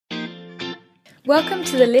Welcome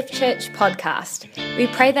to the Lift Church podcast. We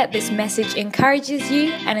pray that this message encourages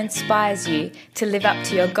you and inspires you to live up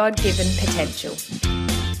to your God-given potential.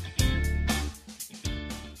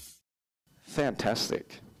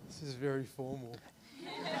 Fantastic. This is very formal.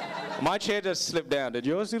 My chair just slipped down. Did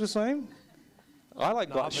yours do the same? I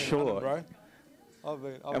got I've been short. running, bro. I've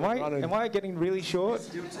been running. Am I getting really short?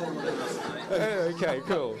 Okay,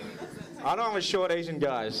 cool. I know I'm a short Asian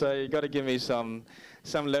guy, so you got to give me some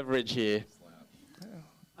leverage here.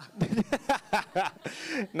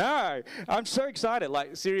 No, I'm so excited.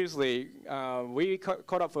 Like, seriously, we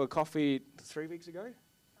caught up for a coffee 3 weeks ago,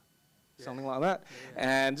 something like that.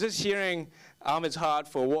 Yeah. And just hearing Ahmed's heart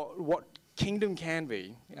for what kingdom can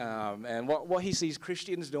be, and what he sees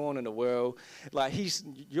Christians doing in the world. Like,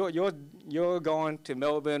 you're going to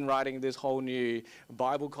Melbourne, writing this whole new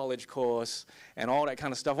Bible college course and all that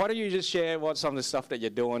kind of stuff. Why don't you just share what some of the stuff that you're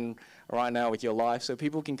doing right now with your life, so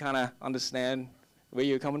people can kind of understand where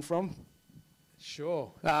you're coming from?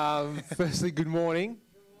 Sure. Firstly, good morning.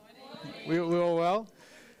 Good morning. We're all well.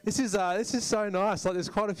 This is so nice. Like, there's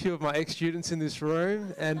quite a few of my ex-students in this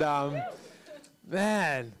room, and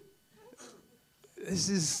man, this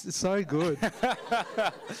is so good.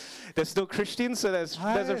 They're still Christians, so that's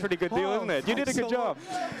a pretty good deal, isn't it? You did a good job.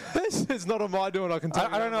 This is not on my doing, I can tell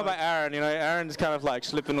you. I don't know about Aaron. You know, Aaron's kind of like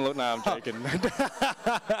slipping a look. No, I'm joking.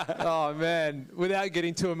 Oh man, without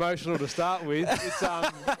getting too emotional to start with,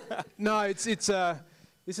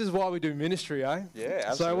 this is why we do ministry, eh? Yeah,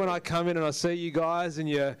 absolutely. So when I come in and I see you guys and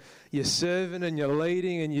you're serving and you're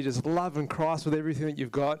leading and you're just loving Christ with everything that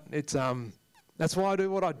you've got, that's why I do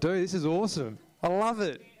what I do. This is awesome. I love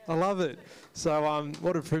it. So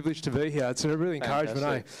what a privilege to be here. It's a really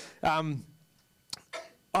encouragement, eh?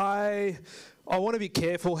 I want to be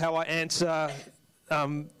careful how I answer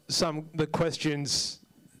some of the questions,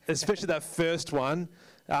 especially that first one.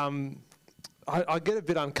 I get a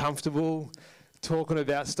bit uncomfortable talking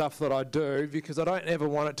about stuff that I do because I don't ever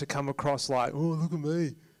want it to come across like, oh, look at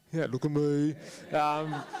me. Yeah, look at me.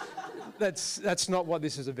 That's not what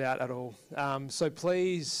this is about at all. So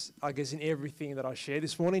please, I guess in everything that I share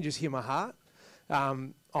this morning, just hear my heart.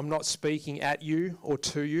 I'm not speaking at you or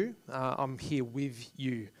to you. I'm here with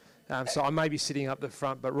you. So I may be sitting up the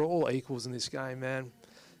front, but we're all equals in this game, man.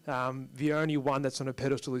 The only one that's on a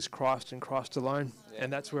pedestal is Christ and Christ alone,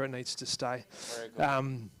 and that's where it needs to stay. Very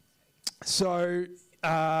cool.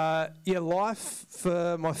 Life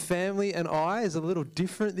for my family and I is a little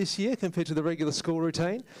different this year compared to the regular school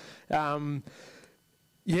routine. So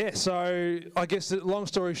I guess long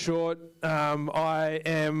story short, I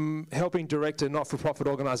am helping direct a not-for-profit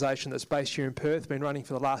organisation that's based here in Perth, been running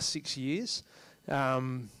for the last 6 years.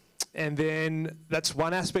 And then that's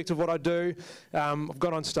one aspect of what I do. I've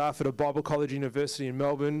got on staff at a Bible College University in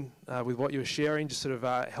Melbourne with what you were sharing, just sort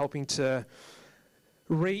of helping to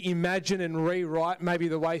reimagine and rewrite maybe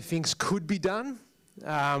the way things could be done.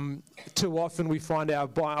 Too often we find I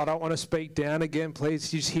don't want to speak down again,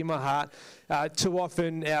 please just hear my heart. Too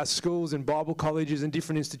often our schools and Bible colleges and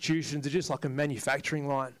different institutions are just like a manufacturing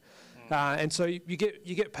line. And so you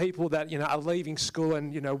get people that are leaving school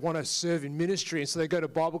and want to serve in ministry, and so they go to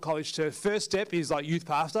Bible college. First step is like youth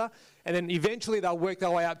pastor, and then eventually they'll work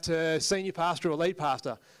their way up to senior pastor or lead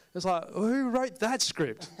pastor. It's like, who wrote that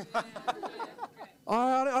script?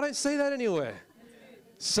 I don't see that anywhere.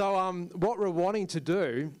 So what we're wanting to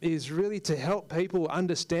do is really to help people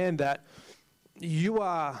understand that you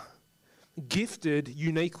are gifted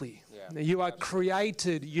uniquely. Yeah, you are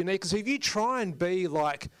created uniquely. So if you try and be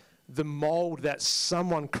like the mold that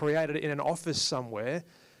someone created in an office somewhere,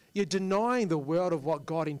 you're denying the world of what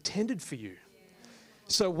God intended for you. Yeah.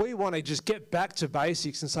 So we want to just get back to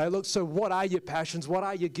basics and say, look, so what are your passions? What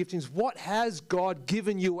are your giftings? What has God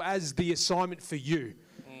given you as the assignment for you?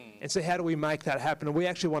 And so how do we make that happen? And we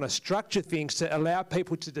actually want to structure things to allow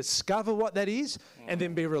people to discover what that is and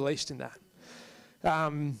then be released in that.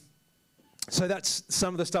 So that's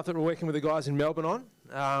some of the stuff that we're working with the guys in Melbourne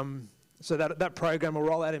on. So that program will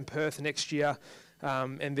roll out in Perth next year,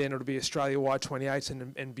 and then it'll be Australia-wide 28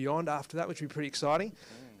 and beyond after that, which will be pretty exciting.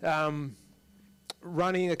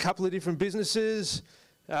 Running a couple of different businesses,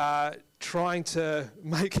 trying to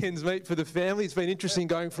make ends meet for the family. It's been interesting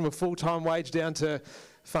going from a full-time wage down to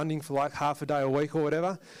funding for like half a day a week or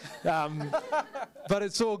whatever. But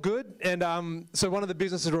it's all good. And so one of the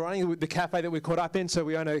businesses we're running, the cafe that we're caught up in, so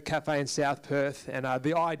we own a cafe in South Perth. And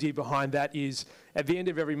the idea behind that is at the end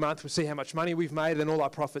of every month, we see how much money we've made, and all our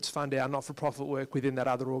profits fund our not-for-profit work within that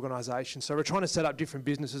other organisation. So we're trying to set up different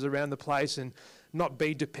businesses around the place and not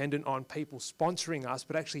be dependent on people sponsoring us,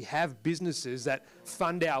 but actually have businesses that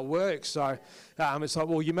fund our work. So it's like,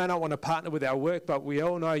 well, you may not want to partner with our work, but we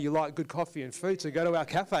all know you like good coffee and food, so go to our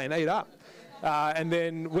cafe and eat up. And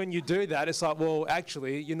then when you do that, it's like, well,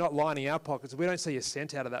 actually, you're not lining our pockets. We don't see a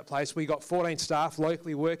cent out of that place. We got 14 staff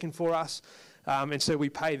locally working for us. And so we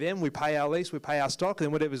pay them, we pay our lease, we pay our stock, and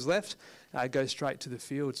then whatever's left goes straight to the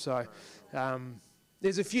field. So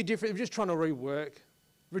there's a few different, we're just trying to rework.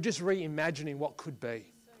 We're just reimagining what could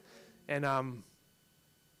be. And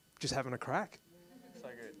just having a crack. So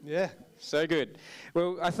good. Yeah. So good.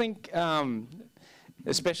 Well, I think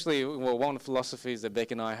especially, well, one of the philosophies that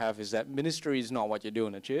Beck and I have is that ministry is not what you do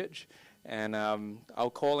in a church. And our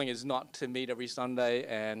calling is not to meet every Sunday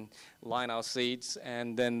and line our seats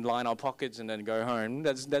and then line our pockets and then go home.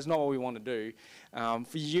 That's not what we want to do.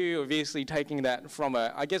 For you, obviously, taking that from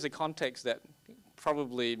a context that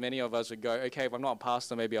probably many of us would go, okay, if I'm not a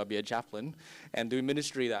pastor, maybe I'll be a chaplain and do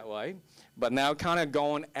ministry that way. But now kind of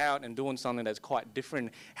going out and doing something that's quite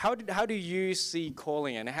different. How do you see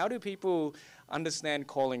calling, and how do people understand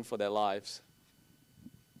calling for their lives?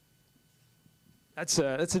 That's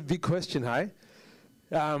a big question, hey?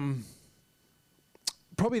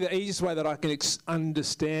 Probably the easiest way that I can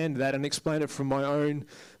understand that and explain it from my own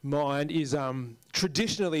mind is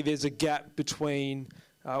traditionally there's a gap between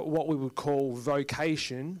what we would call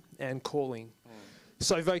vocation and calling.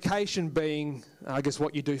 So vocation being, I guess,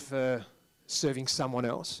 what you do for serving someone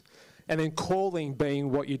else, and then calling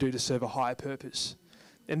being what you do to serve a higher purpose.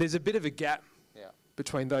 And there's a bit of a gap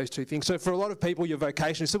between those two things. So for a lot of people, your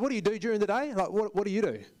vocation is, so what do you do during the day? Like, what do you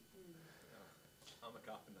do? I'm a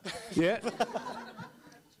carpenter. Yeah.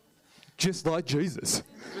 Just like Jesus.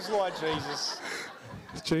 Just like Jesus.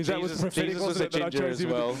 Jeez, that was prophetic. Jesus was a ginger as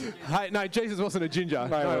well. Hey, no, Jesus wasn't a ginger.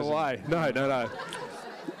 No way. No.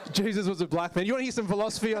 Jesus was a black man. You want to hear some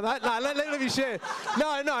philosophy on that? No, let me share. No,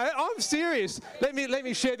 I'm serious. Let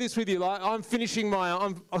me share this with you. Like, I'm finishing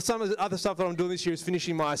some of the other stuff that I'm doing this year is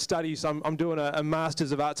finishing my studies. I'm doing a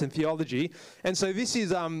Masters of Arts in Theology, and so this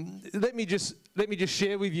is let me just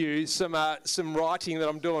share with you some writing that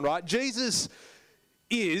I'm doing. Right, Jesus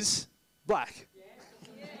is black.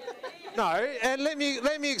 No, and let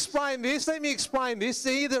me explain this.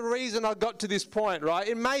 See the reason I got to this point, right?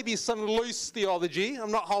 It may be some loose theology.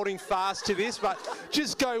 I'm not holding fast to this, but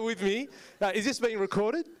just go with me. Is this being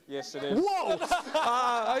recorded? Yes, it is. Whoa!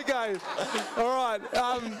 Okay. All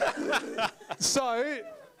right. So,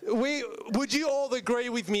 would you all agree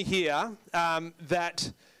with me here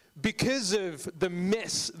that because of the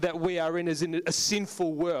mess that we are in as in a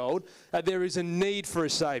sinful world, there is a need for a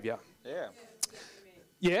saviour? Yeah.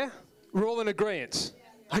 Yeah? We're all in agreement.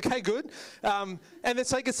 Okay, good. And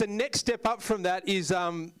it's like the next step up from that is,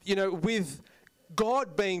 with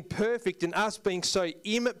God being perfect and us being so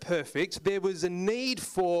imperfect, there was a need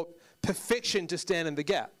for perfection to stand in the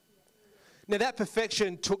gap. Now, that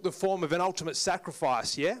perfection took the form of an ultimate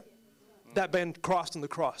sacrifice, yeah? That being Christ on the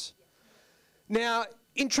cross. Now,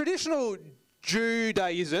 in traditional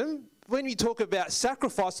Judaism, when we talk about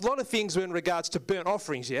sacrifice, a lot of things are in regards to burnt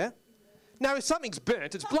offerings, yeah? Now, if something's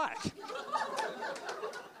burnt, it's black.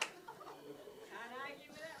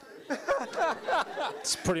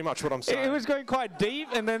 That's pretty much what I'm saying. It was going quite deep,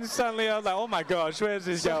 and then suddenly I was like, oh my gosh, where's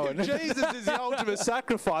this going? Jesus is the ultimate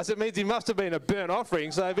sacrifice. It means he must have been a burnt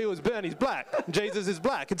offering, so if he was burnt, he's black. Jesus is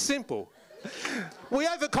black. It's simple. We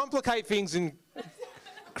overcomplicate things in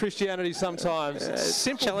Christianity sometimes.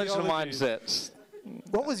 Simple Challenge the theology. mindsets.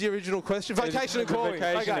 What was the original question? Vocation and calling.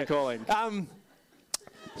 Vocation and calling.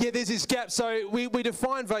 Yeah, there's this gap. So we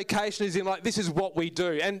define vocation as in like, this is what we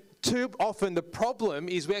do. And too often the problem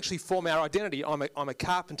is we actually form our identity. I'm a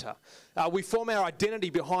carpenter. We form our identity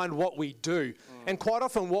behind what we do. And quite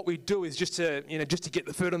often what we do is just to get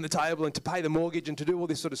the food on the table and to pay the mortgage and to do all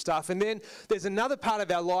this sort of stuff. And then there's another part of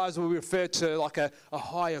our lives where we refer to like a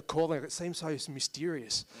higher calling. It seems so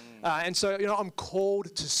mysterious. And so, I'm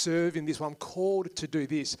called to serve in this one. I'm called to do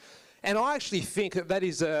this. And I actually think that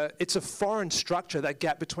it's a foreign structure, that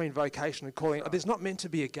gap between vocation and calling. There's not meant to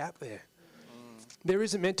be a gap there. There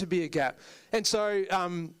isn't meant to be a gap. And so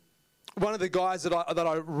one of the guys that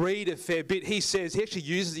I read a fair bit, he actually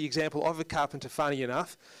uses the example of a carpenter, funny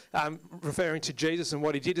enough, referring to Jesus and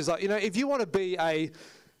what he did, is like, if you want to be a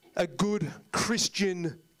good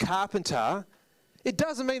Christian carpenter, it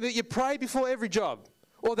doesn't mean that you pray before every job.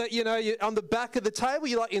 Or that, you know, on the back of the table,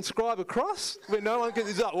 you like inscribe a cross where no one can,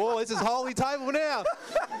 it's like, whoa, this is holy table now.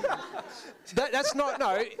 That's not,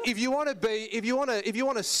 no, if you want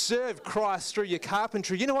to serve Christ through your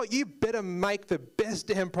carpentry, you know what, you better make the best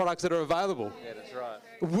damn products that are available. Yeah, that's right.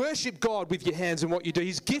 Worship God with your hands and what you do.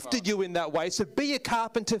 He's gifted you in that way, so be a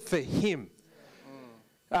carpenter for Him.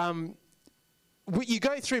 You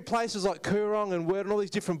go through places like Koorong and Word and all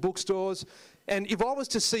these different bookstores, and if I was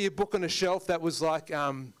to see a book on a shelf that was like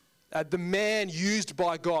the man used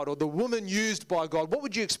by God or the woman used by God, what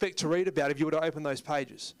would you expect to read about if you were to open those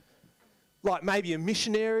pages? Like maybe a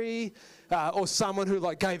missionary or someone who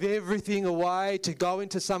like gave everything away to go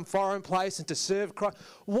into some foreign place and to serve Christ.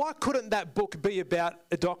 Why couldn't that book be about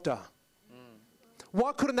a doctor?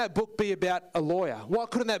 Why couldn't that book be about a lawyer? Why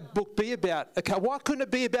couldn't that book be about why couldn't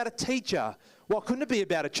it be about a teacher? Why couldn't it be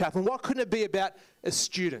about a chaplain? Why couldn't it be about a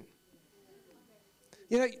student?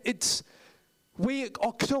 You know,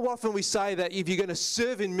 so often we say that if you're going to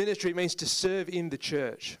serve in ministry, it means to serve in the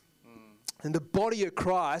church. And the body of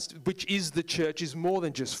Christ, which is the church, is more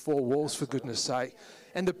than just four walls, for goodness sake.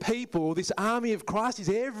 And the people, this army of Christ is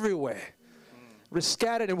everywhere. We're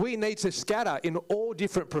scattered, and we need to scatter in all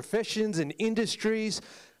different professions and industries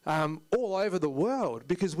all over the world,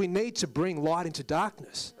 because we need to bring light into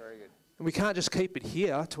darkness. Very good. And we can't just keep it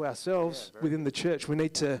here to ourselves within the church. We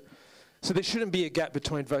need to, so there shouldn't be a gap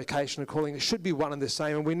between vocation and calling. It should be one and the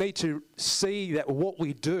same. And we need to see that what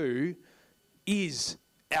we do is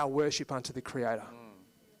our worship unto the Creator.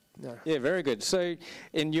 No. Yeah, very good. So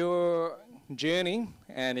in your journey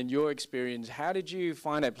and in your experience, how did you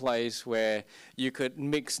find a place where you could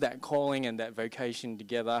mix that calling and that vocation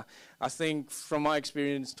together? I think from my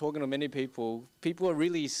experience talking to many people, people are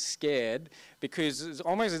really scared because it's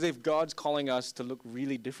almost as if God's calling us to look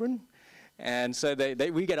really different. And so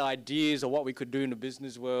we get ideas of what we could do in the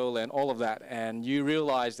business world and all of that. And you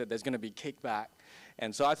realize that there's going to be kickback.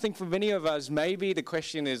 And so I think for many of us, maybe the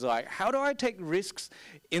question is like, how do I take risks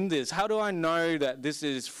in this? How do I know that this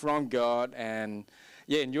is from God? And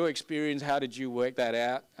yeah, in your experience, how did you work that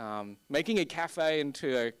out? Making a cafe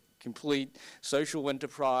into a complete social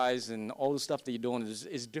enterprise and all the stuff that you're doing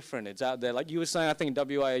is different. It's out there. Like you were saying, I think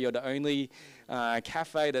in WA, you're the only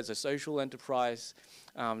cafe that's a social enterprise.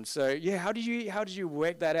 So yeah, how did you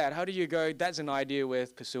work that out? How do you go, that's an idea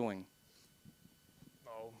worth pursuing?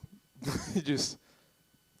 Oh, you just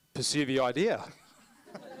pursue the idea.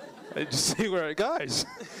 Just see where it goes.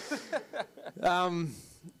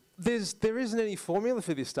 There isn't any formula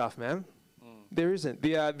for this stuff, man. There isn't.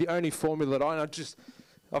 The only formula that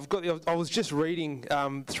I was just reading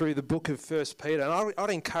through the book of 1 Peter, and I'd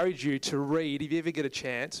encourage you to read, if you ever get a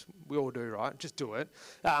chance, we all do, right? Just do it.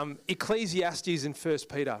 Ecclesiastes and 1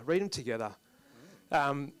 Peter, read them together.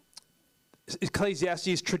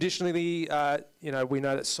 Ecclesiastes, traditionally, we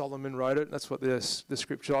know that Solomon wrote it. That's what the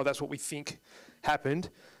scripture, that's what we think happened.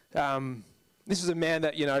 This is a man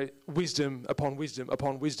that, wisdom upon wisdom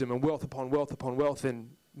upon wisdom and wealth upon wealth upon wealth and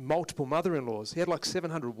multiple mother-in-laws. He had like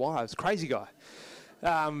 700 wives. Crazy guy.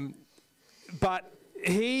 But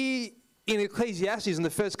he, in Ecclesiastes, in the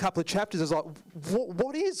first couple of chapters, is like,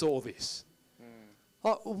 what is all this?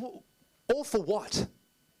 All for what?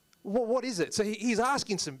 What is it? So he's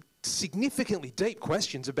asking some significantly deep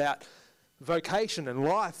questions about vocation and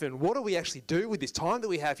life and what do we actually do with this time that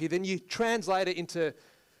we have here. Then you translate it into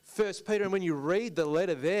 1 Peter, and when you read the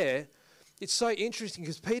letter there, it's so interesting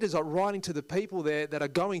because Peter's like writing to the people there that are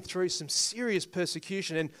going through some serious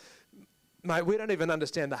persecution. And mate, we don't even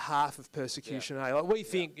understand the half of persecution. Yeah. Like we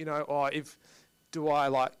think, do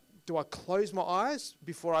I close my eyes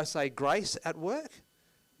before I say grace at work?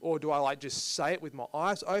 Or do I just say it with my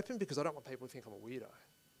eyes open because I don't want people to think I'm a weirdo?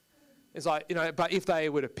 It's like, but if they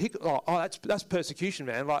were to pick, that's persecution,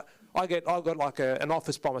 man. Like I've got like an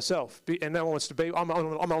office by myself, and no one wants to be. I'm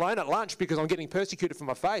alone at lunch because I'm getting persecuted for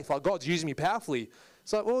my faith. Like God's using me powerfully.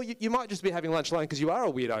 It's like, well, you might just be having lunch alone because you are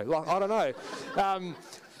a weirdo. Like I don't know.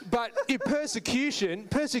 But in persecution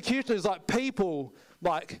is like people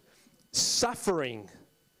like suffering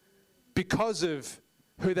because of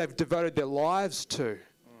who they've devoted their lives to,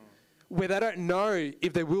 where they don't know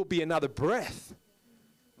if there will be another breath.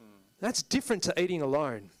 That's different to eating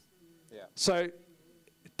alone. Yeah. So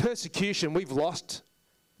persecution, we've lost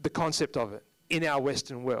the concept of it in our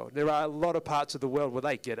Western world. There are a lot of parts of the world where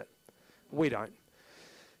they get it. We don't.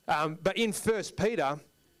 But in 1 Peter,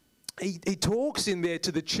 he talks in there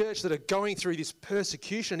to the church that are going through this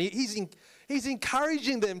persecution. He's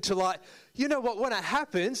encouraging them to when it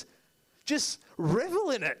happens, just revel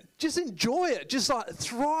in it. Just enjoy it. Just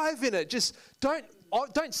thrive in it. Just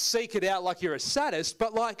don't seek it out like you're a sadist,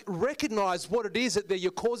 but recognize what it is that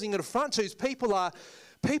you're causing an affront to. People are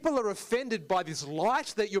People are offended by this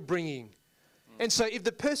light that you're bringing. And so if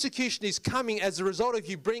the persecution is coming as a result of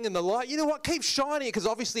you bringing the light, you know what? Keep shining it, because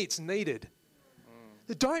obviously it's needed.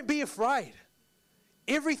 Don't be afraid.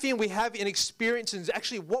 Everything we have in experience and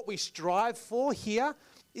actually what we strive for here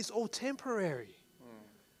is all temporary.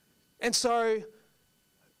 And so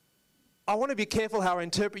I want to be careful how I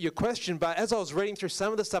interpret your question, but as I was reading through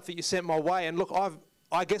some of the stuff that you sent my way, and look,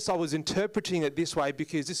 I guess I was interpreting it this way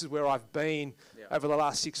because this is where I've been over the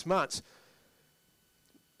last 6 months.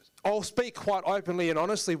 I'll speak quite openly and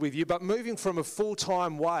honestly with you, but moving from a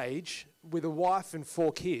full-time wage with a wife and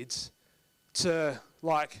 4 kids to,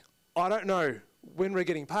 like, I don't know when we're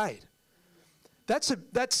getting paid.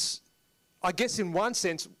 That's, I guess in one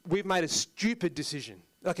sense, we've made a stupid decision.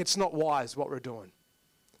 Like, it's not wise what we're doing.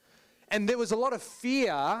 And there was a lot of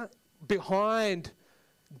fear behind,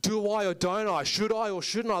 do I or don't I? Should I or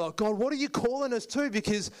shouldn't I? Like, God, what are you calling us to?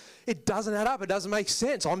 Because it doesn't add up. It doesn't make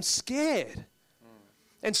sense. I'm scared.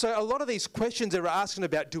 And so a lot of these questions that we're asking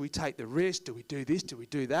about, do we take the risk? Do we do this? Do we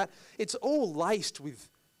do that? It's all laced with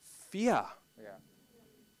fear. Yeah.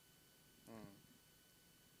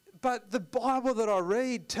 But the Bible that I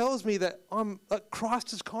read tells me that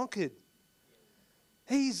Christ has conquered.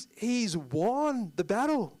 He's won the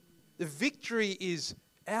battle. The victory is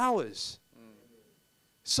ours.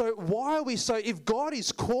 So why are we if God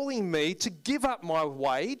is calling me to give up my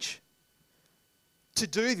wage to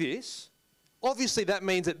do this, obviously that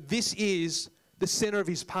means that this is the center of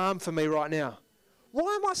his palm for me right now.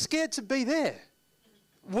 Why am I scared to be there?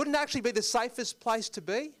 Wouldn't it actually be the safest place to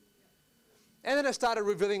be? And then I started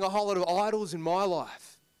revealing a whole lot of idols in my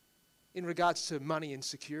life in regards to money and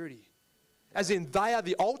security. As in, they are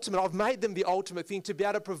the ultimate. I've made them the ultimate thing to be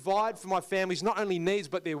able to provide for my family's not only needs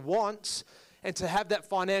but their wants, and to have that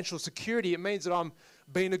financial security. It means that I'm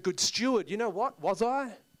being a good steward. You know what? Was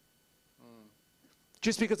I?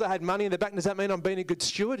 Just because I had money in the bank, does that mean I'm being a good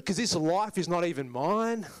steward? Because this life is not even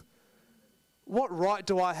mine. What right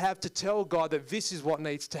do I have to tell God that this is what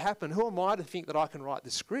needs to happen? Who am I to think that I can write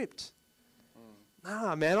the script?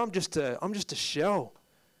 Nah, man, I'm just a shell.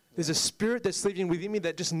 There's a spirit that's living within me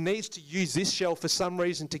that just needs to use this shell for some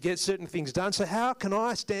reason to get certain things done. So how can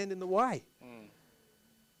I stand in the way?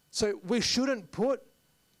 So we shouldn't put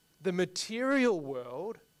the material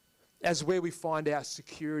world as where we find our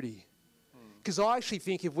security. Because I actually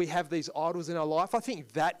think if we have these idols in our life, I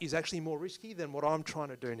think that is actually more risky than what I'm trying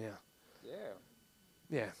to do now.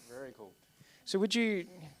 Yeah. Very cool. So would you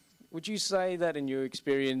say that in your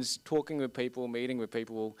experience, talking with people, meeting with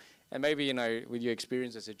people, and maybe, with your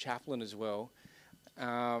experience as a chaplain as well,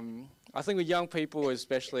 I think with young people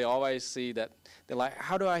especially, I always see that they're like,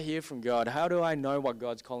 how do I hear from God? How do I know what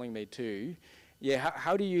God's calling me to? Yeah,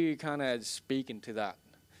 how do you kind of speak into that?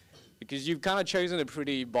 Because you've kind of chosen a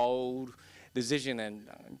pretty bold decision, and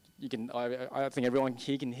I think everyone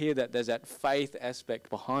here can hear that there's that faith aspect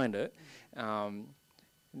behind it.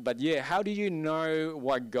 But yeah, how do you know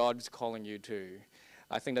what God's calling you to?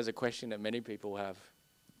 I think there's a question that many people have.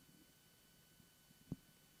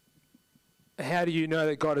 How do you know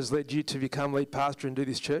that God has led you to become lead pastor and do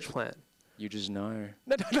this church plant? You just know.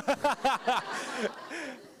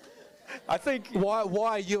 I think why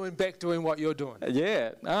are you and Beck doing what you're doing?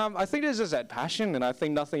 Yeah, I think there's just that passion, and I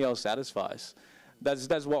think nothing else satisfies.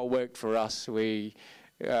 That's what worked for us. We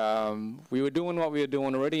were doing what we were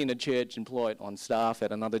doing already in the church, employed on staff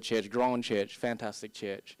at another church, growing church, fantastic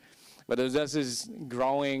church. But there was just this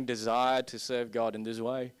growing desire to serve God in this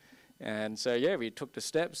way. And so, yeah, we took the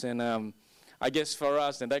steps. And I guess for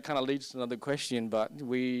us, and that kind of leads to another question, but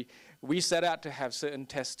we set out to have certain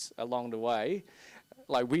tests along the way.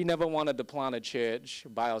 Like, we never wanted to plant a church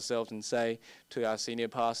by ourselves and say to our senior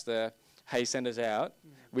pastor, hey, send us out.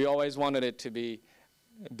 We always wanted it to be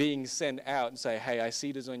being sent out and say, hey, I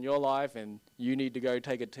see this in your life and you need to go,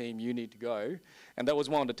 take a team, you need to go. And that was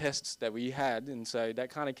one of the tests that we had. And so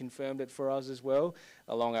that kind of confirmed it for us as well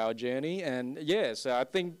along our journey. And yeah, so I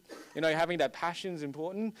think, having that passion is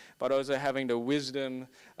important, but also having the wisdom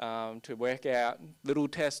to work out little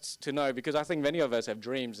tests to know, because I think many of us have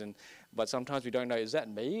dreams, but sometimes we don't know, is that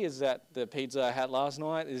me? Is that the pizza I had last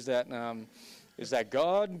night? Is that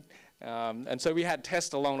God? And so we had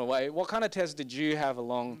tests along the way. What kind of tests did you have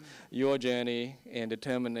along your journey in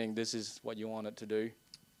determining this is what you wanted to do?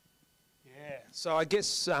 Yeah, so I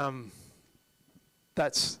guess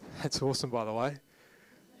that's awesome, by the way.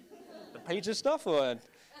 The pizza stuff, or?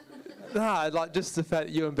 No, like just the fact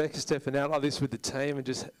that you and Beck are stepping out like this with the team and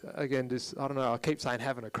just I don't know, I keep saying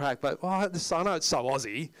having a crack, but I know it's so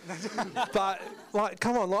Aussie. But like,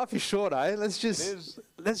 come on, life is short, eh? Let's just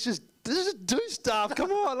do stuff.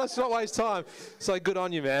 Come on, let's not waste time. So good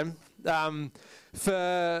on you, man.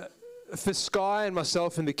 For Sky and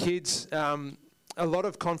myself and the kids, a lot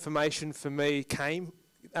of confirmation for me came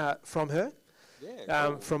from her,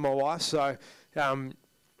 from my wife. So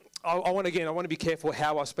I want to be careful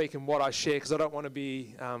how I speak and what I share, because I don't want to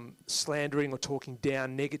be slandering or talking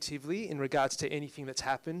down negatively in regards to anything that's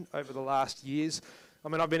happened over the last years. I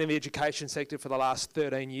mean, I've been in the education sector for the last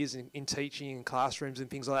 13 years in teaching in classrooms and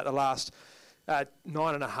things like that. The last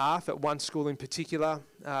 9.5 at one school in particular,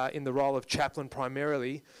 in the role of chaplain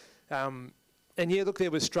primarily. And yeah, look, there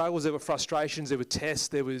were struggles, there were frustrations, there were tests,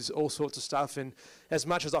 there was all sorts of stuff. And as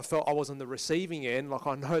much as I felt I was on the receiving end, like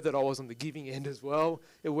I know that I was on the giving end as well.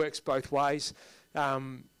 It works both ways.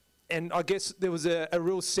 And I guess there was a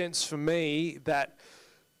real sense for me that,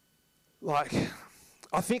 like,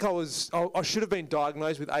 I think I should have been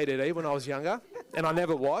diagnosed with ADD when I was younger, and I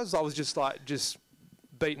never was. I was just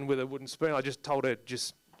beaten with a wooden spoon. I just told her,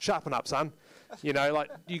 just sharpen up, son. You know, like,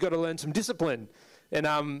 you got to learn some discipline. And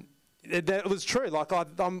that was true. Like,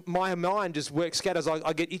 my mind just works scatters.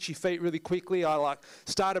 I get itchy feet really quickly. I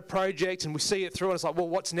start a project and we see it through, and it's like, well,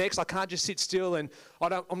 what's next? I can't just sit still, and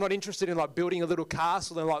I'm not interested in building a little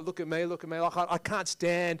castle and look at me. Like, I can't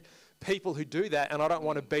stand people who do that, and I don't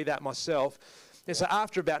want to be that myself. And so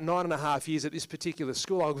after about 9.5 years at this particular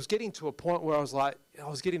school, I was getting to a point where I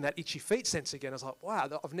was getting that itchy feet sense again. I was like, wow,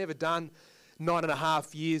 I've never done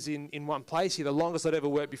 9.5 years in one place here. The longest I'd ever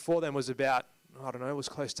worked before then was about, I don't know, it was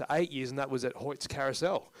close to 8 years, and that was at Hoyt's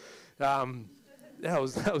Carousel. That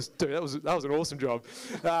was an awesome job.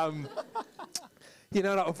 You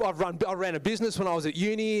know, I ran a business when I was at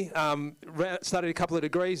uni, studied a couple of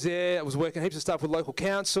degrees there. I was working heaps of stuff with local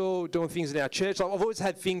council, doing things in our church. I've always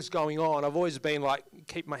had things going on. I've always been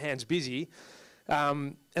keep my hands busy.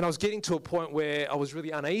 And I was getting to a point where I was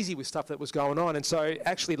really uneasy with stuff that was going on. And so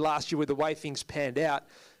actually last year, with the way things panned out,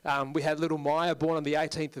 we had little Maya born on the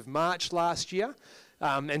 18th of March last year.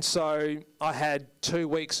 And so I had 2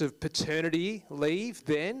 weeks of paternity leave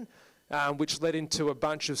then, which led into a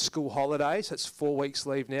bunch of school holidays. That's 4 weeks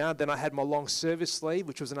leave now. Then I had my long service leave,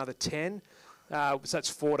 which was another 10. So that's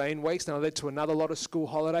 14 weeks. Then I led to another lot of school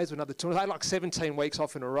holidays, another 2. I had 17 weeks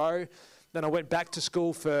off in a row. Then I went back to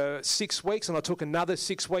school for 6 weeks, and I took another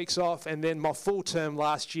 6 weeks off. And then my full term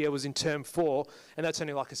last year was in term 4, and that's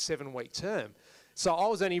only a 7-week term. So I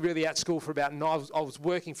was only really at school for about I was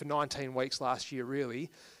working for 19 weeks last year, really.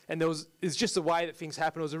 And it's just the way that things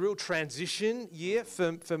happened. It was a real transition year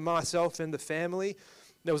for myself and the family.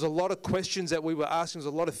 There was a lot of questions that we were asking. There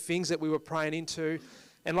was a lot of things that we were praying into.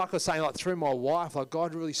 And like I was saying, through my wife,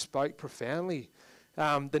 God really spoke profoundly.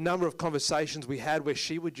 The number of conversations we had where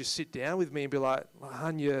she would just sit down with me and be like,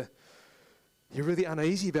 "Hun, you're really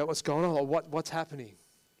uneasy about what's going on. What's happening?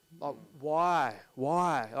 Why?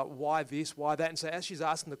 Why this? Why that?" And so as she's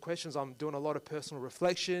asking the questions, I'm doing a lot of personal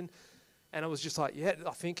reflection. And I was just like, yeah,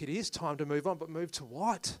 I think it is time to move on, but move to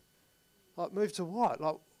what? Move to what?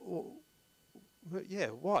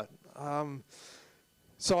 What?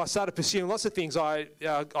 So I started pursuing lots of things. I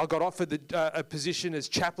got offered a position as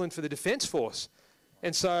chaplain for the Defence Force.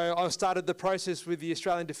 And so I started the process with the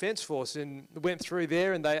Australian Defence Force and went through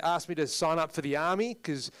there, and they asked me to sign up for the Army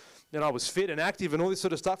because I was fit and active and all this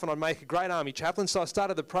sort of stuff, and I'd make a great Army chaplain. So I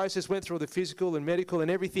started the process, went through all the physical and medical and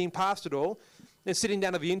everything, passed it all. And sitting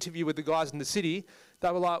down at the interview with the guys in the city, they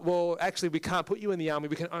were like, "Well, actually, we can't put you in the Army.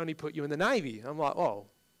 We can only put you in the Navy." I'm like, "Oh,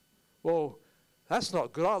 well, that's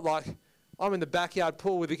not good." I'm in the backyard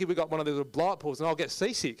pool with the kid. We got one of those little blow-up pools, and I'll get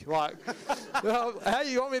seasick. How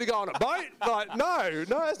you want me to go on a boat? No,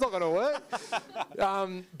 that's not going to work.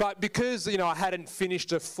 But because I hadn't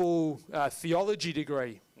finished a full theology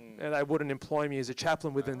degree, and they wouldn't employ me as a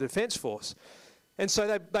chaplain within the Defence Force. And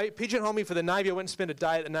so they pigeonholed me for the Navy. I went and spent a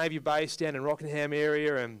day at the Navy base down in Rockingham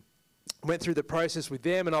area and went through the process with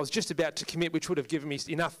them. And I was just about to commit, which would have given me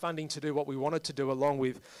enough funding to do what we wanted to do along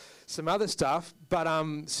with some other stuff. But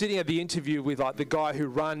sitting at the interview with the guy who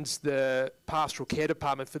runs the pastoral care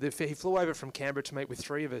department he flew over from Canberra to meet with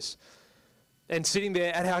 3 of us. And sitting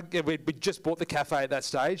there we just bought the cafe at that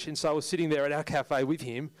stage. And so I was sitting there at our cafe with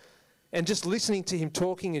him and just listening to him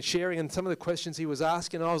talking and sharing and some of the questions he was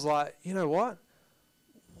asking. I was like, you know what?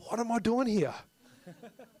 What am I doing here?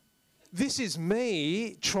 This is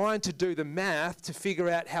me trying to do the math to figure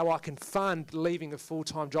out how I can fund leaving a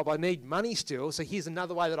full-time job. I need money still, so here's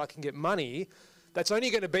another way that I can get money. That's only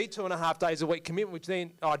going to be 2.5 days a week commitment, which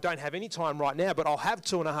then I don't have any time right now, but I'll have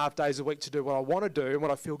 2.5 days a week to do what I want to do and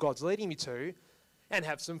what I feel God's leading me to and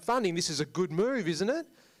have some funding. This is a good move, isn't it?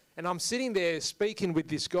 And I'm sitting there speaking with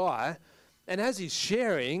this guy, and as he's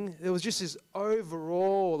sharing, there was just this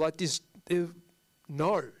overall,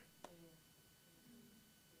 no.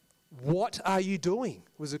 what are you doing?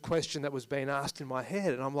 Was a question that was being asked in my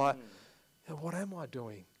head. And I'm like, what am I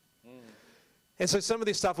doing? And so some of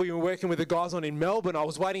this stuff we were working with the guys on in Melbourne, I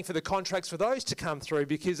was waiting for the contracts for those to come through,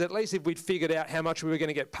 because at least if we'd figured out how much we were going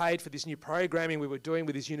to get paid for this new programming we were doing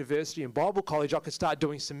with this university and Bible college, I could start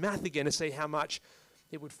doing some math again to see how much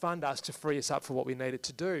it would fund us to free us up for what we needed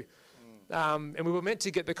to do. And we were meant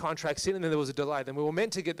to get the contracts in, and then there was a delay. Then we were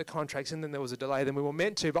meant to get the contracts in, and then there was a delay. Then we were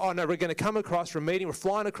meant to, but oh no, we're going to come across for a meeting. We're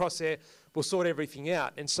flying across there. We'll sort everything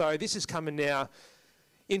out. And so this is coming now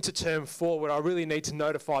into term 4, where I really need to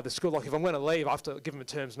notify the school. Like if I'm going to leave, I have to give them a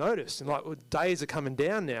term's notice. And like days are coming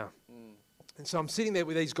down now. And so I'm sitting there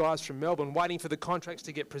with these guys from Melbourne waiting for the contracts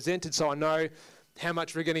to get presented so I know how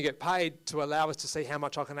much we're going to get paid to allow us to see how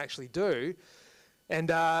much I can actually do.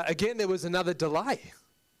 And again, there was another delay.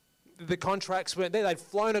 The contracts weren't there. They'd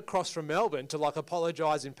flown across from Melbourne to like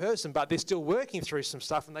apologise in person, but they're still working through some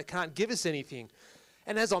stuff and they can't give us anything.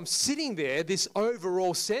 And as I'm sitting there, this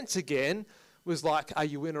overall sense again was like, are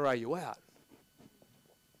you in or are you out?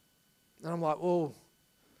 And I'm like, well,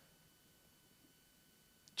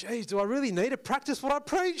 geez, do I really need to practice what I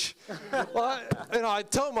preach? And I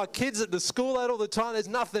tell my kids at the school that all the time, there's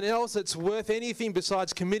nothing else that's worth anything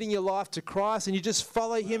besides committing your life to Christ, and you just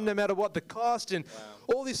follow him no matter what the cost, and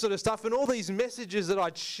all this sort of stuff, and all these messages that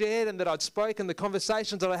I'd shared and that I'd spoken, the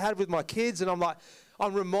conversations that I had with my kids, and I'm like,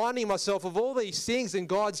 I'm reminding myself of all these things, and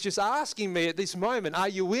God's just asking me at this moment, are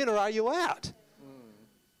you in or are you out?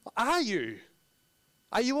 Are you?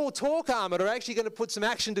 Are you all talk armoured or actually going to put some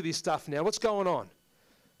action to this stuff now? What's going on?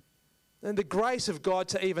 And the grace of God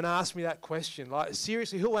to even ask me that question, like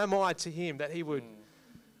seriously, who am I to him that he would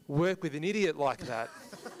work with an idiot like that?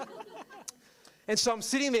 And so I'm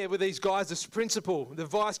sitting there with these guys, this principal, the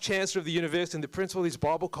vice chancellor of the university and the principal of this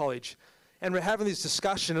Bible college, and we're having this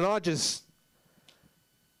discussion, and I just,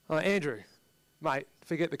 Andrew, mate,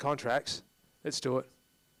 forget the contracts. Let's do it.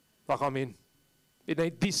 Like, I'm in.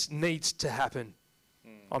 This needs to happen.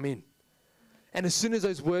 I'm in. And as soon as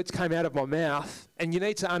those words came out of my mouth, and you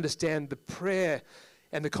need to understand the prayer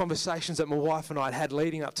and the conversations that my wife and I had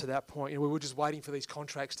leading up to that point, we were just waiting for these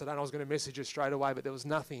contracts today, and I was going to message her straight away, but there was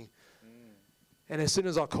nothing. And as soon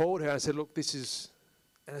as I called her, I said, look, this is,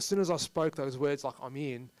 and as soon as I spoke those words like I'm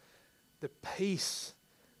in, the peace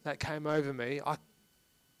that came over me,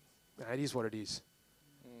 it is what it is.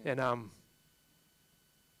 And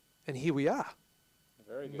here we are.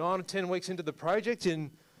 Very good. 9 or 10 weeks into the project,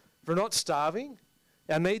 and we're not starving.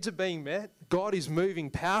 Our needs are being met. God is moving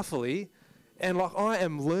powerfully, and like I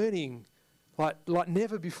am learning like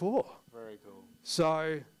never before. Very cool.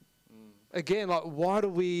 So again, like why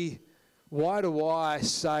do I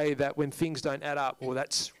say that when things don't add up, well,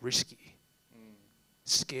 that's risky,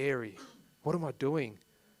 scary? What am I doing?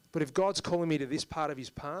 But if God's calling me to this part of his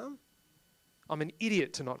palm, I'm an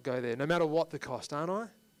idiot to not go there, no matter what the cost, aren't I?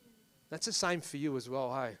 That's the same for you as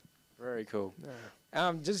well, hey? Very cool.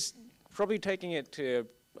 Yeah. Just probably taking it to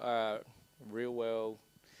real world,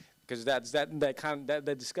 because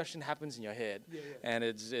that discussion happens in your head, and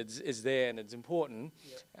it's there and it's important.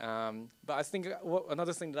 But I think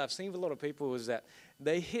another thing that I've seen with a lot of people is that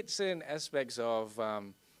they hit certain aspects of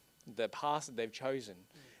the path that they've chosen.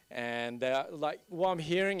 And like what I'm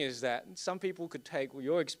hearing is that some people could take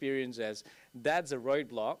your experience as that's a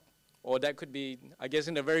roadblock, or that could be, I guess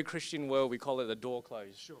in a very Christian world, we call it a door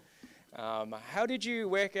closed. Sure. How did you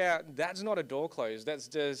work out that's not a door closed, that's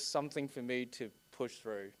just something for me to push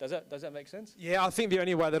through? Does that make sense? Yeah, I think the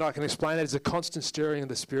only way that I can explain it is a constant stirring of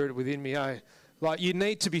the Spirit within me. Like you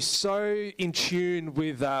need to be so in tune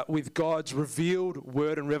with God's revealed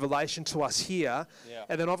word and revelation to us here,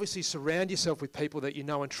 and then obviously surround yourself with people that you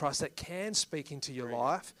know and trust that can speak into your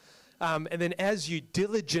life. And then as you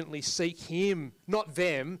diligently seek him, not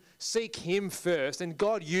them, seek him first, and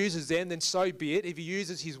God uses them, then so be it. If he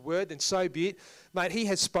uses his word, then so be it. Mate, he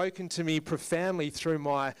has spoken to me profoundly through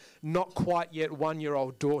my not quite yet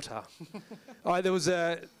 1-year-old daughter.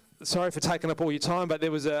 Sorry for taking up all your time, but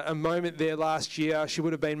there was a moment there last year. She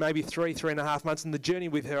would have been maybe 3.5 months, and the journey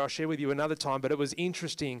with her I'll share with you another time, but it was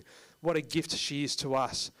interesting what a gift she is to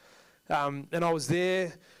us. And I was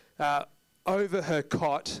there over her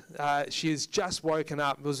cot. She has just woken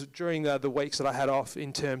up. It was during the weeks that I had off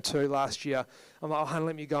in term 2 last year. I'm like, oh, honey,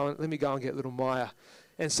 let me go and get little Maya.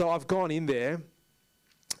 And so I've gone in there,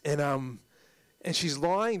 and she's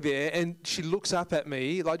lying there, and she looks up at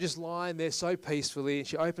me, like just lying there so peacefully, and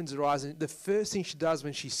she opens her eyes, and the first thing she does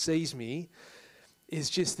when she sees me is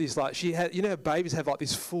just this, like, babies have like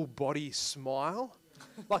this full body smile.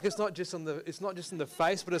 Like it's not just in the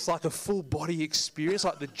face, but it's like a full body experience,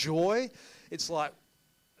 like the joy. It's like,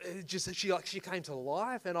 she came to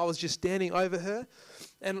life, and I was just standing over her.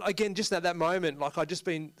 And again, just at that moment, like I just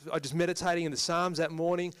meditating in the Psalms that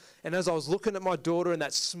morning, and as I was looking at my daughter and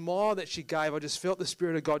that smile that she gave, I just felt the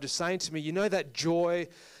Spirit of God just saying to me, you know, that joy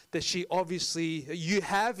that you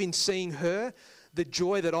have in seeing her, the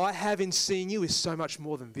joy that I have in seeing you is so much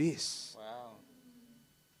more than this. Wow.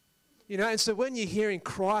 You know, and so when you're hearing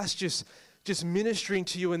Christ just ministering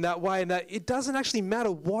to you in that way, and that it doesn't actually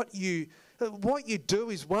matter what you do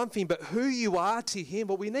is one thing, but who you are to him.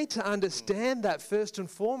 But we need to understand that first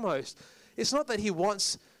and foremost. It's not that he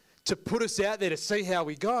wants to put us out there to see how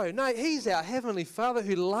we go. No, he's our Heavenly Father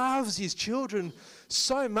who loves his children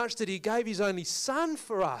so much that he gave his only Son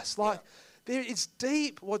for us. It's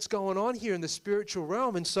deep what's going on here in the spiritual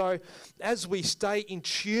realm. And so as we stay in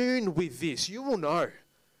tune with this, you will know.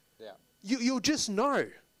 Yeah. You'll just know.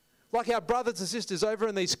 Like our brothers and sisters over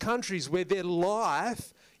in these countries where their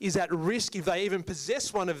life is at risk if they even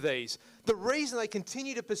possess one of these. The reason they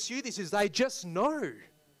continue to pursue this is they just know.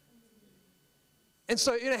 And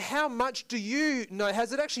so, you know, how much do you know?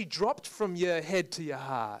 Has it actually dropped from your head to your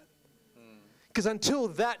heart? Because until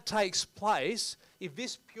that takes place, if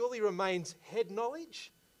this purely remains head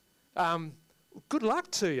knowledge, good luck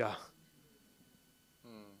to you.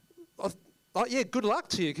 Good luck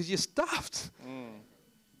to you because you're stuffed.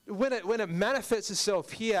 When it manifests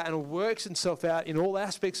itself here and works itself out in all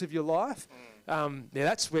aspects of your life,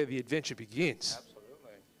 that's where the adventure begins.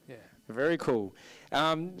 Absolutely. Yeah. Very cool.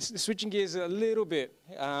 Switching gears a little bit,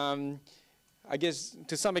 I guess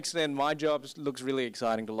to some extent my job looks really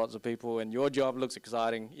exciting to lots of people, and your job looks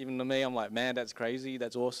exciting. Even to me, I'm like, man, that's crazy,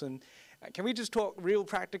 that's awesome. Can we just talk real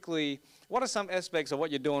practically? What are some aspects of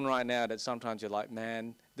what you're doing right now that sometimes you're like,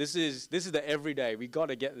 man, this is the everyday. We got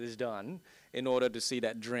to get this done in order to see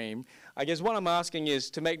that dream. I guess what I'm asking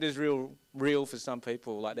is to make this real for some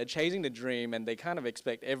people. Like they're chasing the dream and they kind of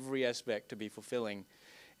expect every aspect to be fulfilling,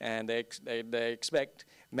 and they expect,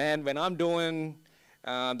 man, when I'm doing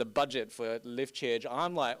the budget for Lift Church,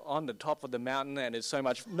 I'm like on the top of the mountain and it's so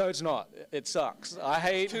much. No, it's not. It sucks. I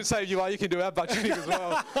hate. To say you can do our budgeting as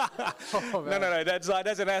well. No.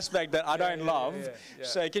 That's an aspect that I don't love. Yeah.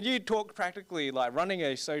 So can you talk practically, like running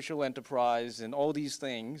a social enterprise and all these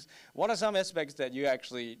things? What are some aspects that you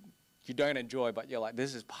don't enjoy, but you're like,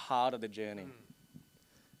 this is part of the journey?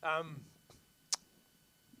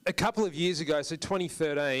 A couple of years ago, so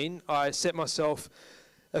 2013, I set myself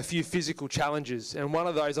a few physical challenges, and one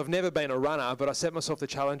of those, I've never been a runner, but I set myself the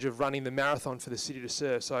challenge of running the marathon for the City to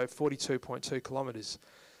Serve, so 42.2 kilometres.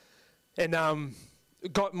 And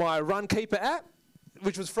got my Runkeeper app,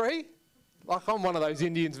 which was free. Like, I'm one of those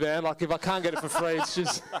Indians, man. Like, if I can't get it for free,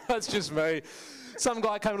 that's just me. Some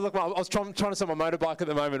guy came and looked, I was trying to sell my motorbike at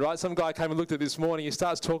the moment, right? Some guy came and looked at it this morning, he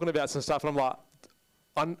starts talking about some stuff, and I'm like,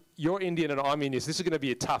 you're Indian and I'm Indian, so this is going to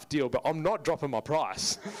be a tough deal, but I'm not dropping my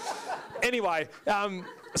price. Anyway,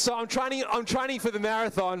 so I'm training for the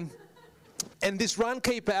marathon, and this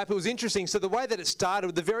Runkeeper app, it was interesting. So the way that it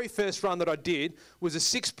started, the very first run that I did was a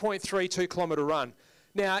 6.32 kilometre run.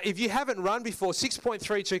 Now, if you haven't run before,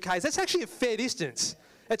 6.32 Ks, that's actually a fair distance.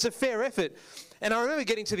 It's a fair effort. And I remember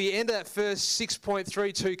getting to the end of that first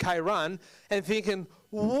 6.32 K run and thinking,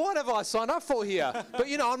 what have I signed up for here? But,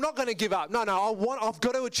 you know, I'm not going to give up. No, I've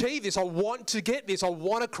got to achieve this. I want to get this. I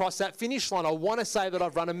want to cross that finish line. I want to say that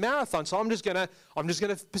I've run a marathon. So I'm just going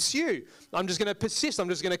to pursue. I'm just going to persist. I'm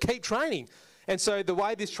just going to keep training. And so the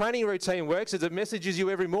way this training routine works is it messages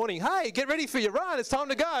you every morning, hey, get ready for your run, it's time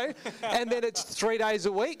to go. And then it's 3 days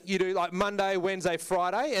a week. You do like Monday, Wednesday,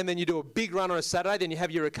 Friday, and then you do a big run on a Saturday, then you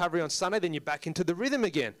have your recovery on Sunday, then you're back into the rhythm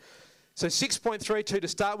again. So 6.32 to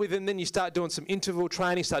start with, and then you start doing some interval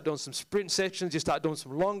training, start doing some sprint sections, you start doing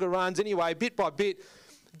some longer runs. Anyway, bit by bit,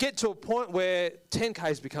 get to a point where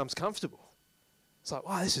 10Ks becomes comfortable. It's like,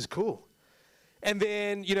 wow, this is cool. And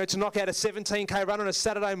then, you know, to knock out a 17K run on a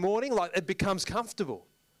Saturday morning, like it becomes comfortable.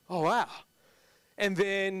 Oh, wow. And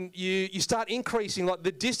then you start increasing, like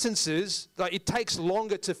the distances, like it takes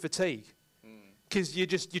longer to fatigue because you're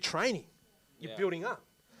training, you're building up.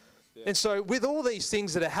 Yeah. And so with all these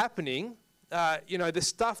things that are happening, you know, the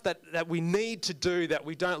stuff that we need to do that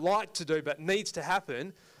we don't like to do but needs to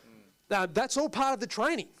happen, that's all part of the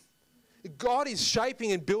training. God is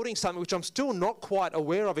shaping and building something which I'm still not quite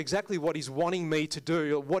aware of exactly what he's wanting me to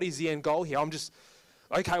do or what is the end goal here. I'm just,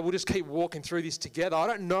 okay, we'll just keep walking through this together. I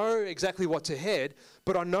don't know exactly what's ahead,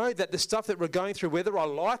 but I know that the stuff that we're going through, whether I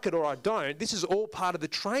like it or I don't, this is all part of the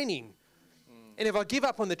training. And if I give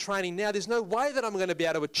up on the training now, there's no way that I'm going to be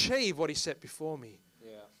able to achieve what he set before me.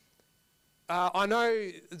 I know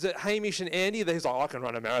that Hamish and Andy, he's like, I can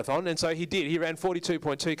run a marathon. And so he did. He ran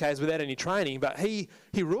 42.2 Ks without any training, but he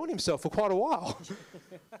ruined himself for quite a while.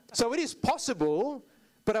 So it is possible,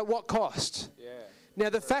 but at what cost? Yeah. Now,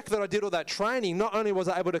 the fact that I did all that training, not only was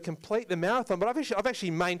I able to complete the marathon, but I've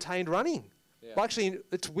actually maintained running. Yeah. Actually,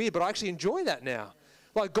 it's weird, but I actually enjoy that now.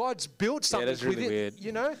 Like, God's built something that's really with it, weird.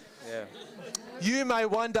 you know? Yeah. You may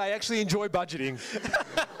one day actually enjoy budgeting.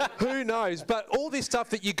 Who knows? But all this stuff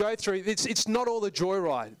that you go through, it's not all a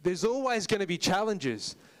joyride. There's always going to be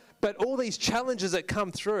challenges. But all these challenges that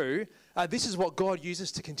come through, this is what God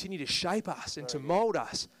uses to continue to shape us and to mould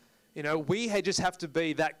us. You know, we just have to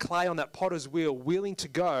be that clay on that potter's wheel, willing to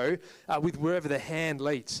go with wherever the hand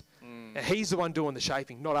leads. And He's the one doing the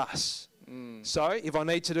shaping, not us. So if I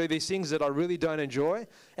need to do these things that I really don't enjoy,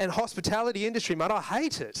 and hospitality industry, mate, I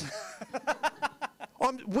hate it.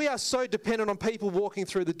 We are so dependent on people walking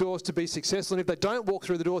through the doors to be successful. And if they don't walk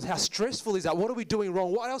through the doors, how stressful is that? What are we doing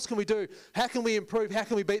wrong? What else can we do? How can we improve? How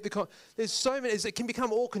can we beat there's so many, it can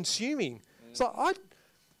become all-consuming. It's like, I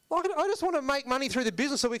just want to make money through the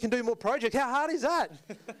business so we can do more projects. How hard is that?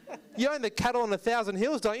 You own the cattle on 1,000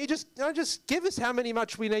 hills, don't you? Just give us how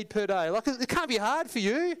much we need per day. Like, it can't be hard for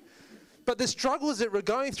you. But the struggles that we're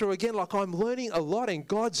going through, again, like, I'm learning a lot and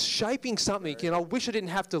God's shaping something. And I wish I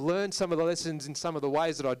didn't have to learn some of the lessons in some of the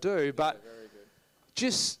ways that I do, but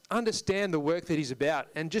just understand the work that He's about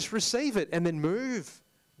and just receive it and then move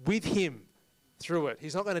with Him through it.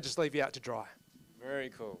 He's not going to just leave you out to dry.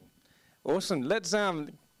 Very cool. Awesome. Let's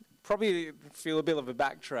probably feel a bit of a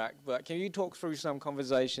backtrack, but can you talk through some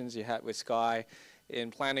conversations you had with Sky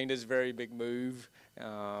in planning this very big move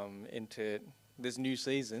into this new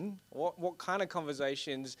season? What kind of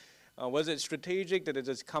conversations? Was it strategic? Did it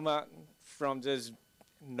just come out from just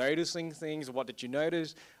noticing things? What did you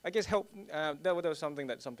notice? I guess that was something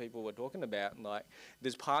that some people were talking about, like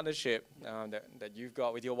this partnership that you've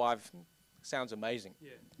got with your wife. Sounds amazing.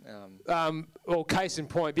 Yeah. Well, case in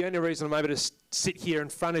point, the only reason I'm able to sit here in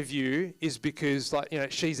front of you is because, like, you know,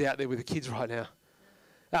 she's out there with the kids right now.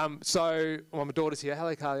 My daughter's here.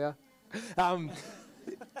 Hello, Kalia.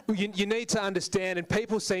 You need to understand, and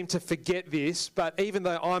people seem to forget this, but even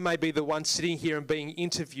though I may be the one sitting here and being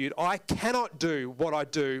interviewed, I cannot do what I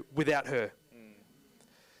do without her.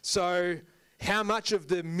 So how much of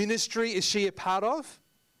the ministry is she a part of?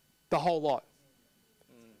 The whole lot.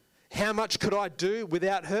 How much could I do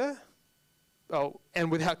without her? Oh, and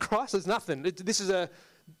without Christ, there's nothing. This is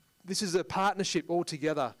a partnership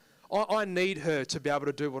altogether. I need her to be able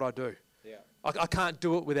to do what I do. Yeah. I can't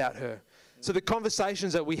do it without her. So the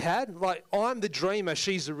conversations that we had, like, I'm the dreamer,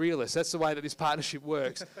 she's the realist. That's the way that this partnership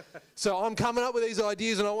works. So I'm coming up with these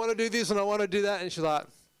ideas and I want to do this and I want to do that. And she's like,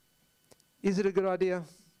 is it a good idea?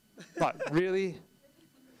 Like, really?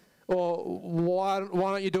 Or why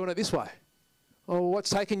aren't you doing it this way? Oh, what's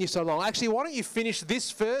taking you so long? Actually, why don't you finish this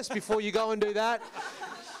first before you go and do that?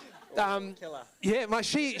 Yeah,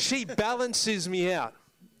 she balances me out,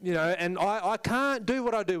 you know, and I can't do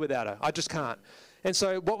what I do without her. I just can't. And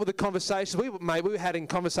so what were the conversations? We were having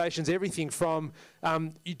conversations, everything from,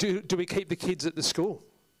 do we keep the kids at the school?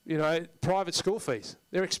 You know, private school fees,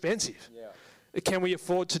 they're expensive. Yeah. Can we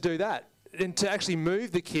afford to do that? And to actually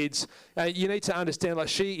move the kids, you need to understand, like,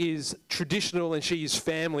 she is traditional and she is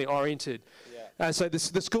family oriented. So the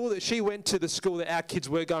school that she went to, the school that our kids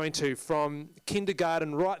were going to, from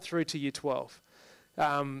kindergarten right through to year 12,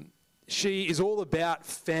 she is all about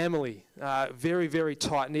family, very, very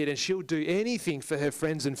tight-knit, and she'll do anything for her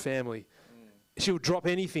friends and family. She'll drop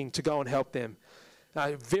anything to go and help them.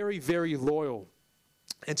 Very, very loyal.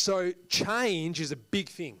 And so change is a big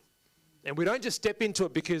thing. And we don't just step into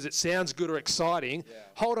it because it sounds good or exciting. Yeah.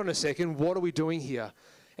 Hold on a second, what are we doing here?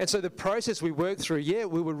 And so the process we worked through,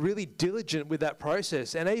 we were really diligent with that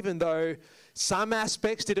process. And even though some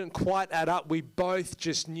aspects didn't quite add up, we both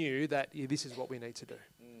just knew that this is what we need to do.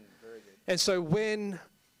 Very good. And so when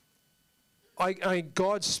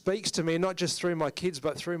God speaks to me, not just through my kids,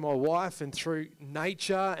 but through my wife and through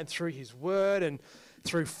nature and through His Word and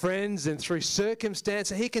through friends and through circumstance,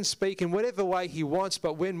 He can speak in whatever way He wants.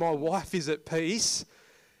 But when my wife is at peace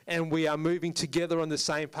and we are moving together on the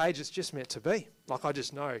same page, it's just meant to be. Like, I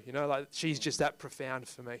just know, you know, like, she's just that profound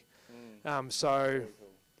for me. Yeah,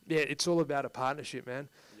 it's all about a partnership, man.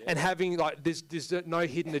 Yeah. And having, like, there's no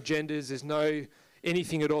hidden agendas, there's no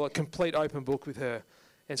anything at all, a complete open book with her.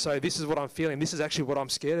 And so this is what I'm feeling. This is actually what I'm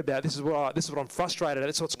scared about. This is what I'm frustrated at.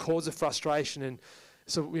 That's what's caused the frustration. And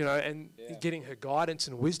so, you know, and getting her guidance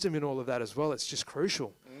and wisdom in all of that as well, it's just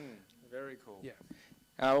crucial. Very cool.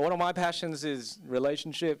 Yeah. One of my passions is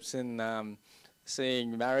relationships and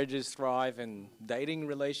seeing marriages thrive and dating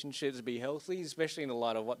relationships be healthy, especially in the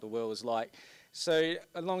light of what the world is like. So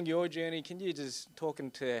along your journey, can you just talk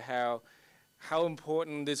into how how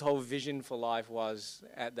important this whole vision for life was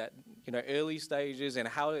at that, early stages and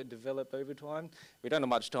how it developed over time. We don't have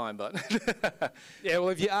much time, but Yeah, well,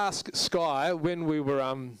 if you ask Sky when we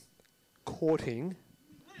were courting,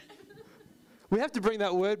 we have to bring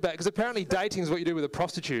that word back because apparently dating is what you do with a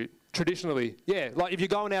prostitute traditionally. Yeah, like if you're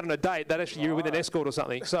going out on a date, that actually you're with an escort or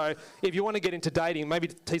something. So if you want to get into dating, maybe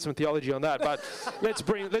teach some theology on that. But let's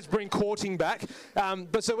bring courting back.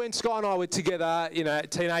 But so when Sky and I were together,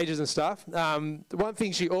 teenagers and stuff, the one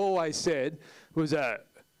thing she always said was, "I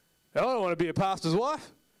don't want to be a pastor's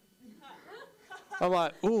wife." I'm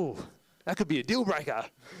like, ooh, that could be a deal breaker.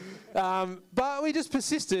 But we just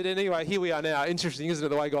persisted, and anyway, here we are now. Interesting, isn't it,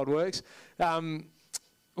 the way God works?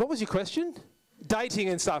 What was your question? Dating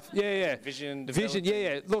and stuff. Yeah. Vision.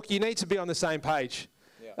 Yeah. Look, you need to be on the same page.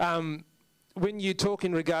 Yeah. When you talk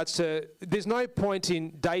in regards to, there's no point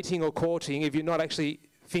in dating or courting if you're not actually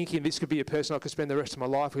thinking this could be a person I could spend the rest of my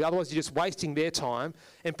life with. Otherwise, you're just wasting their time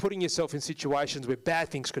and putting yourself in situations where bad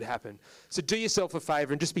things could happen. So do yourself a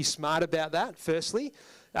favour and just be smart about that, firstly.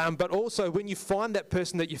 But also, when you find that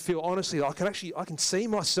person that you feel, honestly, I can see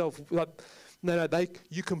myself, like, no,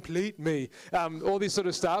 you complete me, all this sort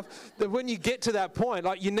of stuff. That when you get to that point,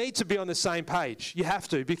 like, you need to be on the same page. You have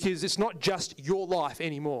to, because it's not just your life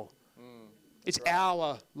anymore. It's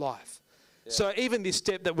our life. Yeah. So even this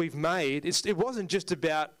step that we've made, it wasn't just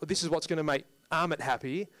about, this is what's going to make Amit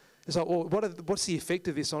happy. It's like, well, what's the effect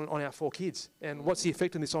of this on our 4 kids? And what's the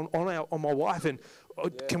effect of this on my wife? And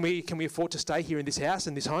can we afford to stay here in this house,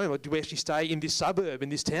 in this home? Or do we actually stay in this suburb, in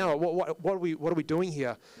this town? Or what are we doing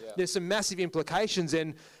here? Yeah. There's some massive implications.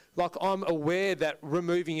 And like, I'm aware that we're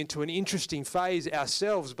moving into an interesting phase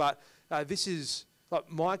ourselves, but this is,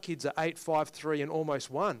 like, my kids are 8, 5, 3 and almost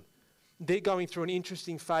 1. They're going through an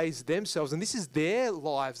interesting phase themselves, and this is their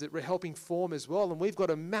lives that we're helping form as well. And we've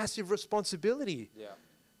got a massive responsibility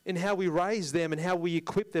in how we raise them and how we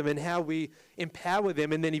equip them and how we empower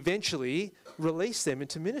them and then eventually release them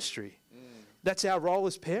into ministry. That's our role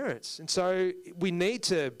as parents. And so we need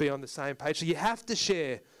to be on the same page. So you have to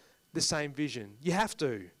share the same vision. You have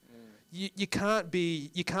to. You can't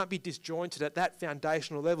be disjointed at that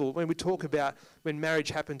foundational level. When we talk about when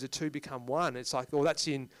marriage happens, the 2 become 1, it's like, well, that's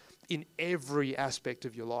in every aspect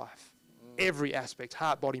of your life. Every aspect,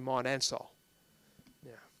 heart, body, mind, and soul.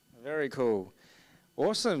 Yeah. Very cool.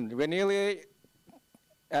 Awesome. We're nearly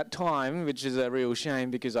at time, which is a real shame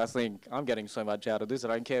because I think I'm getting so much out of this. I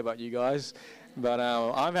don't care about you guys, but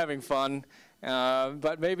I'm having fun.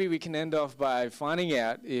 But maybe we can end off by finding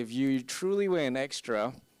out if you truly were an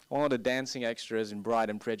extra, one of the dancing extras in Bride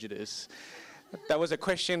and Prejudice. That was a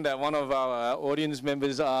question that one of our audience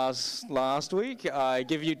members asked last week. I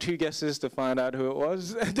give you 2 guesses to find out who it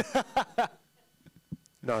was.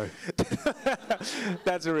 No.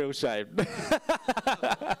 That's a real shame.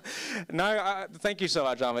 No, thank you so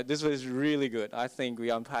much, Amit. This was really good. I think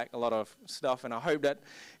we unpacked a lot of stuff, and I hope that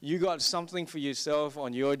you got something for yourself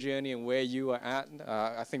on your journey and where you are at.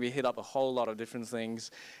 I think we hit up a whole lot of different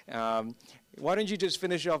things. Why don't you just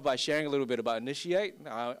finish off by sharing a little bit about Initiate?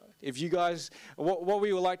 If you guys, what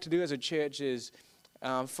we would like to do as a church is,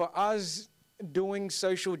 for us, doing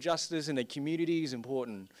social justice in the community is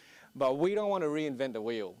important. But we don't want to reinvent the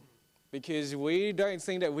wheel because we don't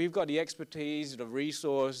think that we've got the expertise, the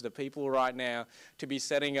resource, the people right now to be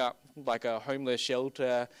setting up like a homeless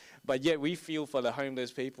shelter, but yet we feel for the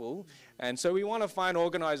homeless people. And so we want to find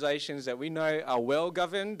organizations that we know are well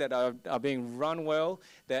governed, that are being run well,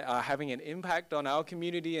 that are having an impact on our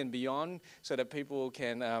community and beyond so that people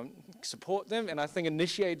can support them. And I think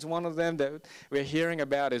Initiate's one of them that we're hearing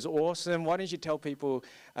about is awesome. Why don't you tell people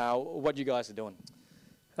what you guys are doing?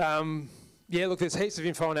 Yeah, look, there's heaps of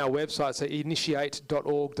info on our website, so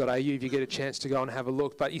initiate.org.au if you get a chance to go and have a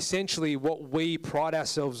look. But essentially what we pride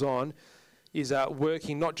ourselves on is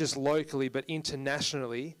working not just locally but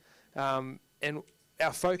internationally. And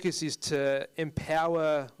our focus is to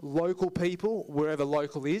empower local people, wherever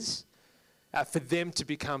local is, for them to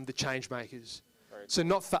become the change makers. So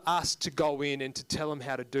not for us to go in and to tell them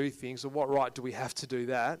how to do things or what right do we have to do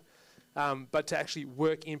that. But to actually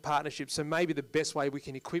work in partnership. So maybe the best way we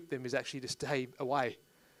can equip them is actually to stay away.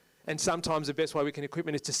 And sometimes the best way we can equip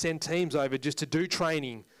them is to send teams over just to do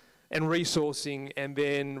training and resourcing and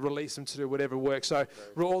then release them to do whatever work. So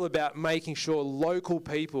we're all about making sure local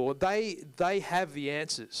people, they have the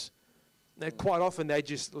answers. Now, quite often they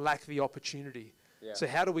just lack the opportunity. Yeah. So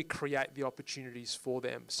how do we create the opportunities for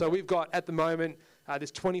them? So we've got, at the moment,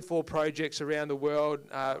 there's 24 projects around the world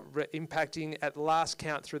impacting. At the last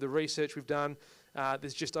count through the research we've done,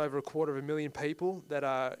 there's just over 250,000 people that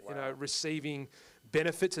are receiving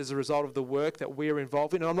benefits as a result of the work that we're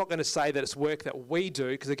involved in. And I'm not going to say that it's work that we do,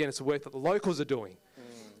 because again, it's the work that the locals are doing.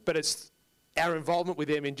 But it's our involvement with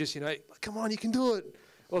them in just, come on, you can do it.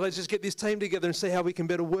 Or let's just get this team together and see how we can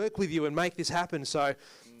better work with you and make this happen. So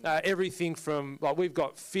everything from, we've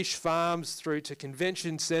got fish farms through to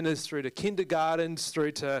convention centres, through to kindergartens,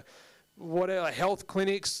 through to whatever, health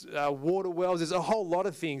clinics, water wells. There's a whole lot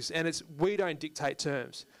of things, and we don't dictate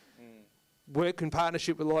terms. Work in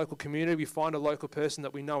partnership with the local community. We find a local person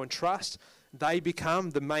that we know and trust. They become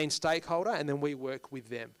the main stakeholder, and then we work with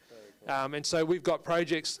them. Cool. And so we've got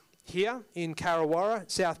projects here in Karrawara,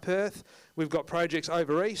 South Perth. We've got projects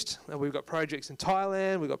over east. We've got projects in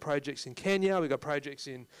Thailand. We've got projects in Kenya. We've got projects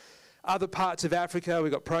in other parts of Africa.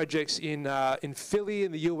 We've got projects in Philly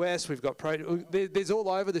in the US. We've got there's all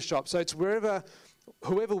over the shop. So it's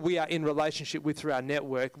whoever we are in relationship with through our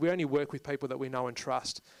network. We only work with people that we know and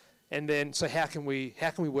trust. And then, so how can we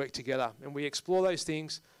work together? And we explore those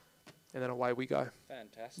things, and then away we go.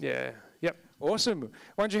 Fantastic. Yeah. Yep. Awesome.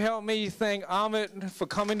 Why don't you help me thank Amit for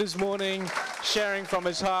coming this morning, sharing from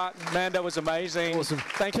his heart. Man, that was amazing. Awesome.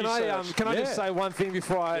 Thank you so much. Can I just say one thing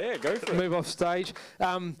before I move off stage?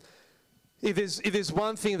 If there's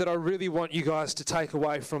one thing that I really want you guys to take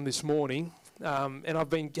away from this morning, and I've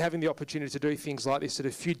been having the opportunity to do things like this at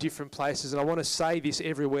a few different places, and I want to say this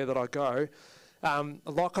everywhere that I go.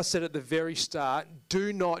 Like I said at the very start,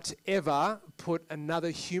 do not ever put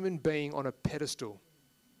another human being on a pedestal.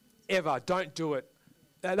 Ever. Don't do it.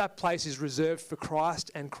 That place is reserved for Christ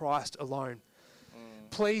and Christ alone.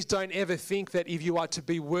 Please don't ever think that if you are to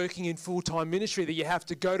be working in full-time ministry that you have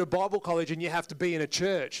to go to Bible college and you have to be in a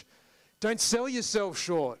church. Don't sell yourself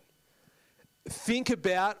short. Think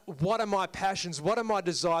about, what are my passions, what are my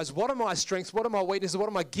desires, what are my strengths, what are my weaknesses, what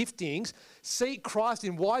are my giftings. Seek Christ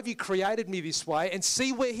in why have you created me this way, and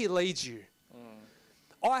see where he leads you.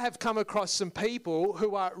 I have come across some people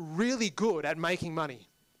who are really good at making money.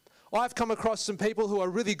 I've come across some people who are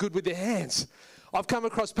really good with their hands. I've come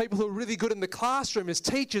across people who are really good in the classroom as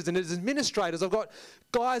teachers and as administrators. I've got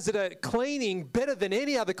guys that are cleaning better than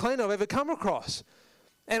any other cleaner I've ever come across.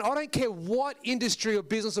 And I don't care what industry or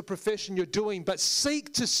business or profession you're doing, but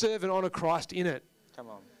seek to serve and honour Christ in it. Come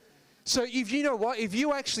on. So if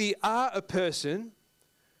you actually are a person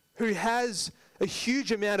who has a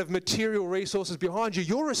huge amount of material resources behind you,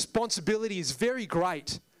 your responsibility is very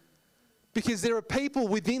great. Because there are people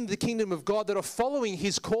within the kingdom of God that are following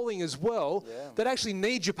his calling as well, that actually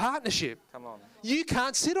need your partnership. Come on. You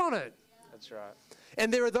can't sit on it. That's right.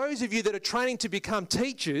 And there are those of you that are training to become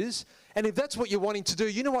teachers, and if that's what you're wanting to do,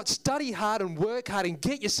 you know what? Study hard and work hard and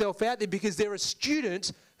get yourself out there, because there are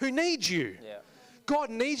students who need you. Yeah. God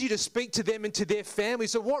needs you to speak to them and to their family.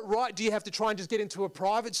 So what right do you have to try and just get into a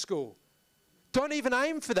private school? Don't even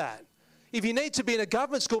aim for that. If you need to be in a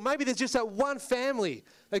government school, maybe there's just that one family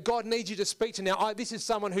that God needs you to speak to. Now, this is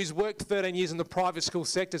someone who's worked 13 years in the private school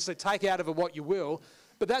sector, so take out of it what you will.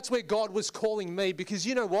 But that's where God was calling me, because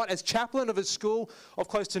you know what? As chaplain of a school of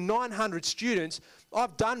close to 900 students,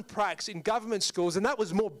 I've done pracs in government schools, and that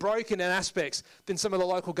was more broken in aspects than some of the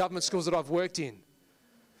local government schools that I've worked in.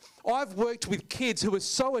 I've worked with kids who were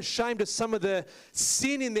so ashamed of some of the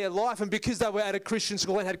sin in their life, and because they were at a Christian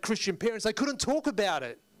school and had Christian parents, they couldn't talk about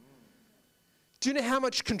it. Do you know how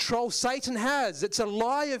much control Satan has? It's a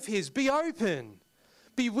lie of his. Be open.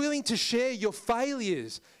 Be willing to share your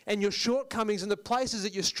failures and your shortcomings and the places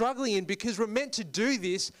that you're struggling in, because we're meant to do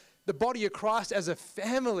this, the body of Christ, as a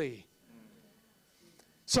family.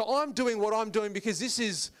 So I'm doing what I'm doing because this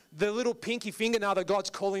is the little pinky fingernail that God's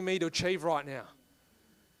calling me to achieve right now.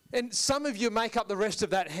 And some of you make up the rest of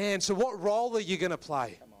that hand. So what role are you going to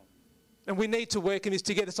play? And we need to work in this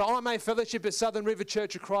together. So I'm a fellowship at Southern River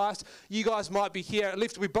Church of Christ. You guys might be here at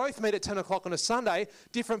Lift. We both meet at 10 o'clock on a Sunday,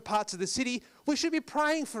 different parts of the city. We should be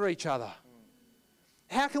praying for each other.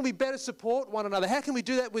 How can we better support one another? How can we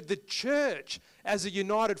do that with the church as a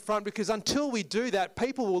united front? Because until we do that,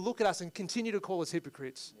 people will look at us and continue to call us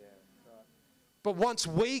hypocrites. Yeah, right. But once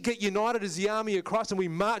we get united as the army of Christ and we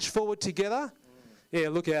march forward together,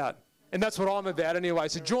 look out. And that's what I'm about anyway.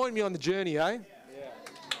 So join me on the journey, eh?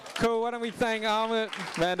 Cool. Why don't we thank Amit?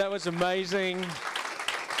 Man, that was amazing.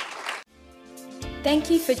 Thank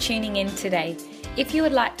you for tuning in today. If you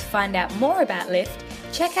would like to find out more about Lift,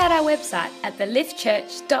 check out our website at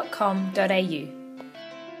theliftchurch.com.au.